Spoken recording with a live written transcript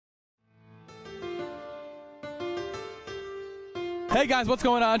Hey guys, what's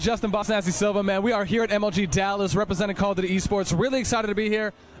going on? Justin bossnasti Silva, man. We are here at MLG Dallas representing Call of Duty eSports. Really excited to be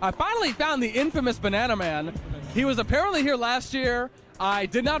here. I finally found the infamous Banana Man. He was apparently here last year. I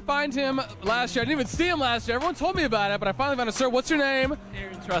did not find him last year. I didn't even see him last year. Everyone told me about it, but I finally found him. Sir, what's your name?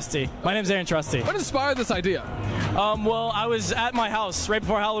 Aaron Trusty. My name's Aaron Trusty. What inspired this idea? Well, I was at my house right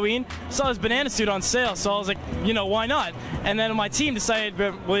before Halloween, saw this banana suit on sale, so I was like, you know, why not? And then my team decided,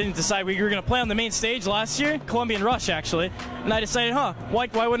 we didn't decide, we were going to play on the main stage last year, Colombian Rush actually, and I decided,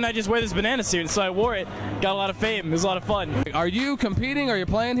 why wouldn't I just wear this banana suit? And so I wore it, got a lot of fame, it was a lot of fun. Are you competing? Are you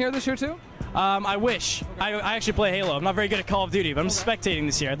playing here this year too? I wish. I actually play Halo. I'm not very good at Call of Duty, but I'm spectating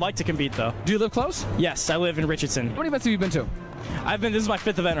this year. I'd like to compete though. Do you live close? Yes, I live in Richardson. How many events have you been to? This is my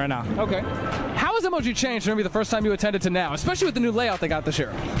 5th event right now. Okay. How has MLG changed from maybe the first time you attended to now, especially with the new layout they got this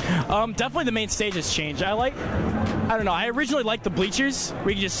year? Definitely the main stage has changed. I don't know, I originally liked the bleachers, where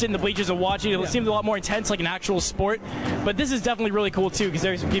you could just sit in the bleachers and watch it. It seemed a lot more intense, like an actual sport. But this is definitely really cool too, because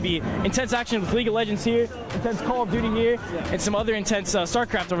there's going to be intense action with League of Legends here, intense Call of Duty here, and some other intense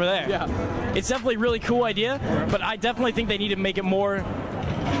StarCraft over there. Yeah. It's definitely a really cool idea, but I definitely think they need to make it more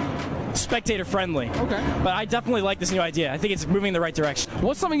spectator friendly. Okay. But I definitely like this new idea. I think it's moving in the right direction.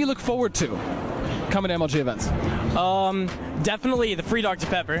 What's something you look forward to coming to MLG events? Definitely the free Dr.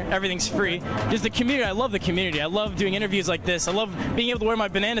 Pepper. Everything's free. Just the community. I love the community. I love doing interviews like this. I love being able to wear my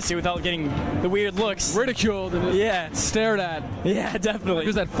banana suit without getting the weird looks. Ridiculed and stared at. Yeah, definitely.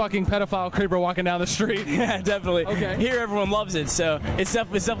 There's that fucking pedophile creeper walking down the street. Yeah, definitely. Okay. Here everyone loves it, so it's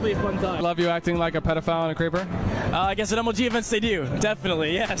definitely a fun time. Love you acting like a pedophile and a creeper? I guess at MLG events they do.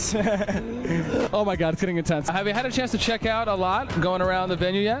 Definitely, yes. Oh my god, it's getting intense. Have you had a chance to check out a lot going around the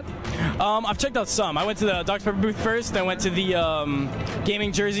venue yet? I've checked out some. I went to the Dr. Pepper booth first, then went to the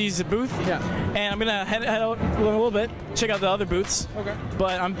gaming jerseys booth. Yeah. And I'm gonna head out a little bit, check out the other booths. Okay.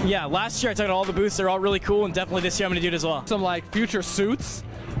 But last year I checked out all the booths. They're all really cool, and definitely this year I'm gonna do it as well. Some like future suits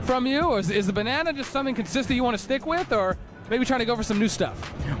from you, or is the banana just something consistent you want to stick with, or maybe trying to go for some new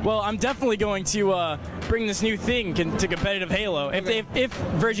stuff? Well, I'm definitely going to bring this new thing to competitive Halo. If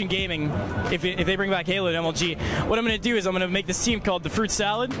Virgin Gaming, if they bring back Halo to MLG, what I'm going to do is I'm going to make this team called the Fruit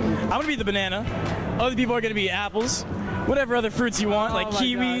Salad. I'm going to be the banana. Other people are going to be apples. Whatever other fruits you want, like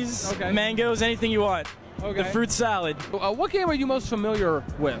kiwis, mangoes, anything you want. Okay. The Fruit Salad. What game are you most familiar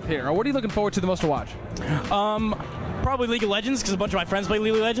with here? Or what are you looking forward to the most to watch? Probably League of Legends, because a bunch of my friends play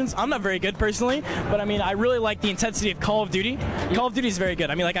League of Legends. I'm not very good personally, but I mean, I really like the intensity of Call of Duty. Call of Duty is very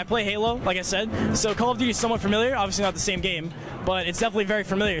good. I mean, like I play Halo, like I said, so Call of Duty is somewhat familiar. Obviously not the same game, but it's definitely very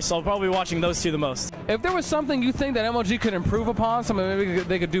familiar, so I'll probably be watching those two the most. If there was something you think that MLG could improve upon, something maybe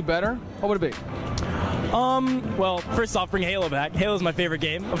they could do better, what would it be? Well, first off, bring Halo back. Halo's my favorite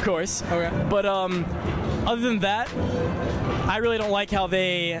game, of course. Okay. But other than that, I really don't like how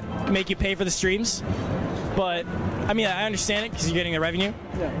they make you pay for the streams. But I mean, I understand it because you're getting the revenue.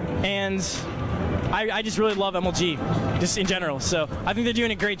 Yeah. And I just really love MLG, just in general. So I think they're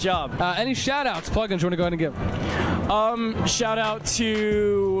doing a great job. Any shout-outs, plugins you want to go ahead and give? Shout out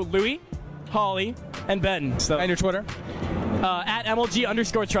to Louie, Holly, and Ben. So. And your Twitter? At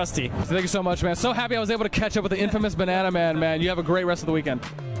MLG_Trusty. So thank you so much, man. So happy I was able to catch up with the infamous Banana Man, man. You have a great rest of the weekend.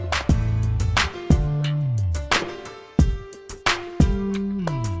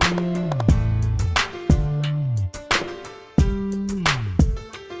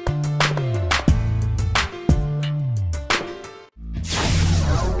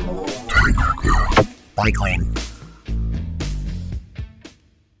 Bike lane.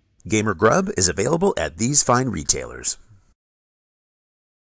 Gamer Grub is available at these fine retailers.